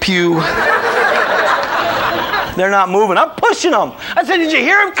back of the pew. They're not moving. I'm pushing them. I said, did you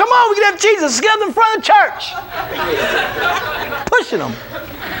hear him? Come on, we can have Jesus. Let's get up in front of the church. Pushing them.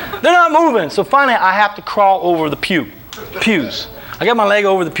 They're not moving. So finally, I have to crawl over the pews. I got my leg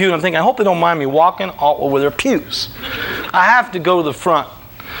over the pew, and I'm thinking, I hope they don't mind me walking all over their pews. I have to go to the front.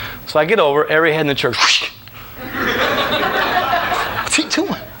 So I get over, every head in the church. What's he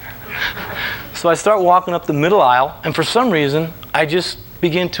doing? So I start walking up the middle aisle, and for some reason, I just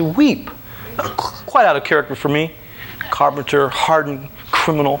begin to weep. Quite out of character for me. Carpenter, hardened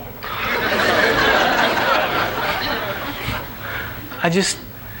criminal. I just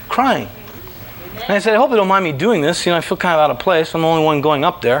crying. And I said, I hope they don't mind me doing this. I feel kind of out of place. I'm the only one going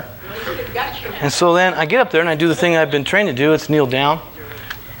up there. And so then I get up there and I do the thing I've been trained to do. It's kneel down.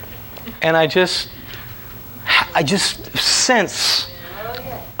 And I just sense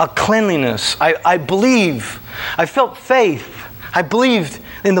a cleanliness. I believe. I felt faith. I believed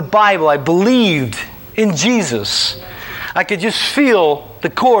in the Bible. I believed in Jesus. I could just feel the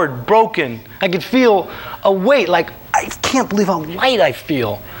cord broken. I could feel a weight, like I can't believe how light I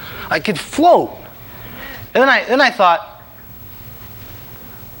feel. I could float. And then I thought,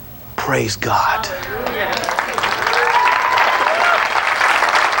 praise God.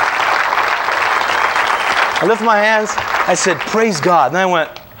 I lifted my hands. I said, praise God. And then I went,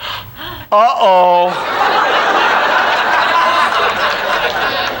 uh-oh.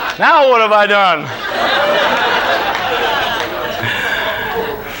 Now what have I done?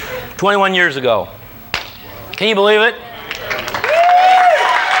 21 years ago. Can you believe it?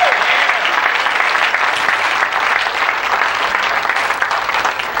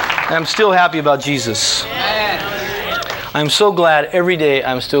 And I'm still happy about Jesus. I'm so glad every day.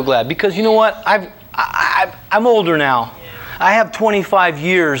 I'm still glad because you know what? I'm older now. I have 25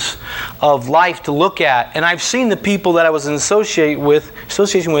 years of life to look at, and I've seen the people that I was in association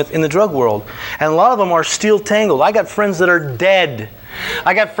with in the drug world, and a lot of them are still tangled. I got friends that are dead.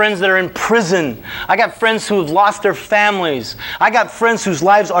 I got friends that are in prison. I got friends who have lost their families. I got friends whose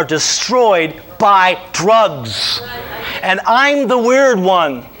lives are destroyed by drugs. And I'm the weird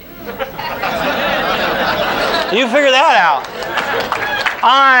one. You figure that out.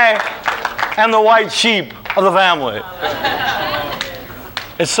 I am the white sheep of the family.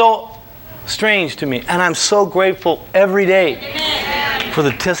 It's so strange to me. And I'm so grateful every day for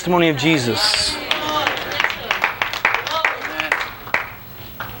the testimony of Jesus.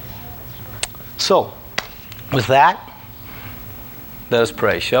 So, with that, let us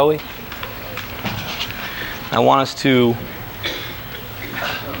pray, shall we? I want us to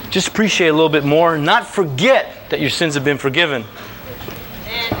just appreciate a little bit more, not forget that your sins have been forgiven.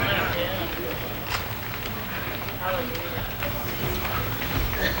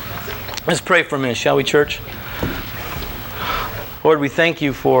 Let's pray for a minute, shall we, church? Lord, we thank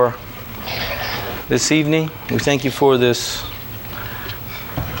you for this evening. We thank you for this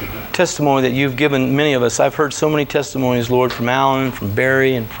testimony that you've given many of us. I've heard so many testimonies, Lord, from Alan, from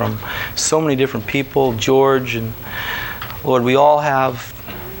Barry, and from so many different people, George, and Lord, we all have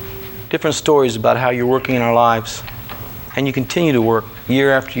different stories about how you're working in our lives. And you continue to work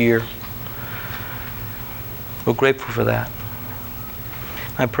year after year. We're grateful for that.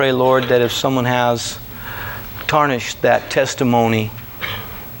 I pray, Lord, that if someone has tarnished that testimony,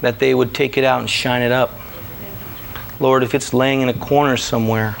 that they would take it out and shine it up. Lord, if it's laying in a corner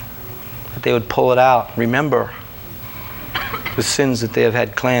somewhere, that they would pull it out. Remember the sins that they have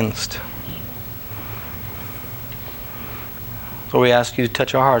had cleansed. Lord, we ask you to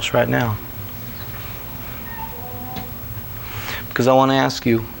touch our hearts right now. Because I want to ask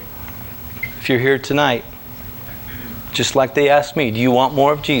you, if you're here tonight, just like they asked me, do you want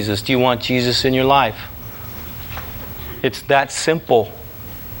more of Jesus? Do you want Jesus in your life? It's that simple.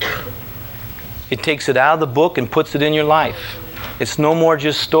 It takes it out of the book and puts it in your life. It's no more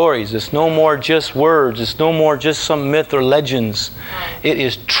just stories. It's no more just words. It's no more just some myth or legends. It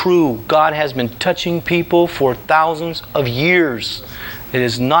is true. God has been touching people for thousands of years. It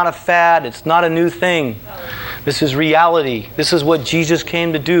is not a fad. It's not a new thing. This is reality. This is what Jesus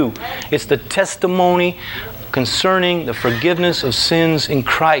came to do. It's the testimony concerning the forgiveness of sins in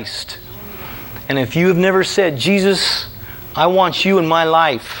Christ. And if you have never said, Jesus, I want you in my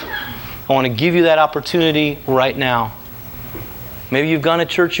life, I want to give you that opportunity right now. Maybe you've gone to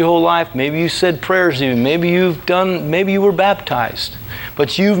church your whole life. Maybe you said prayers even. Maybe you were baptized.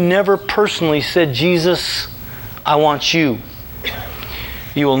 But you've never personally said, Jesus, I want you.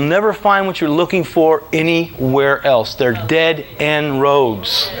 You will never find what you're looking for anywhere else. They're dead end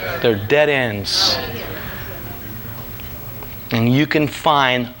roads. They're dead ends. And you can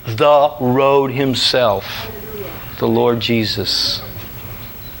find the road Himself, the Lord Jesus.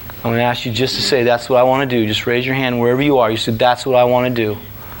 I'm going to ask you just to say, that's what I want to do. Just raise your hand wherever you are. You said, that's what I want to do.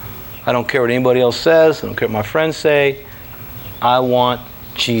 I don't care what anybody else says. I don't care what my friends say. I want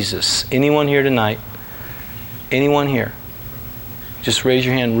Jesus. Anyone here tonight? Anyone here? Just raise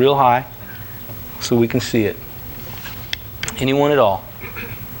your hand real high so we can see it. Anyone at all?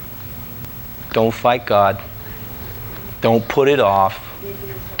 Don't fight God. Don't put it off.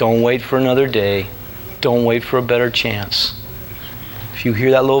 Don't wait for another day. Don't wait for a better chance. If you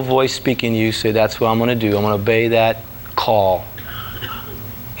hear that little voice speaking to you, say, that's what I'm going to do. I'm going to obey that call.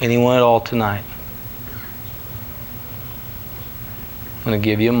 Anyone at all tonight? I'm going to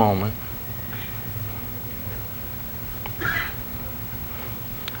give you a moment.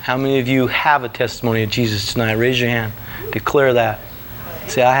 How many of you have a testimony of Jesus tonight? Raise your hand. Declare that.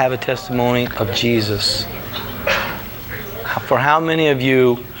 Say, I have a testimony of Jesus. For how many of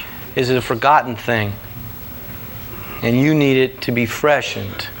you is it a forgotten thing? And you need it to be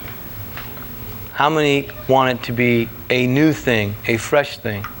freshened. How many want it to be a new thing, a fresh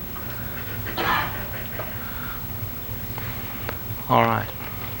thing? All right.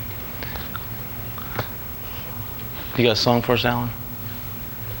 You got a song for us, Alan?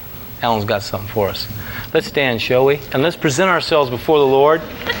 Alan's got something for us. Let's stand, shall we? And let's present ourselves before the Lord.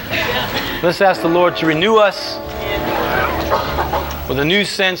 Let's ask the Lord to renew us with a new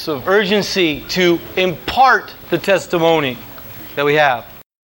sense of urgency to impart the testimony that we have.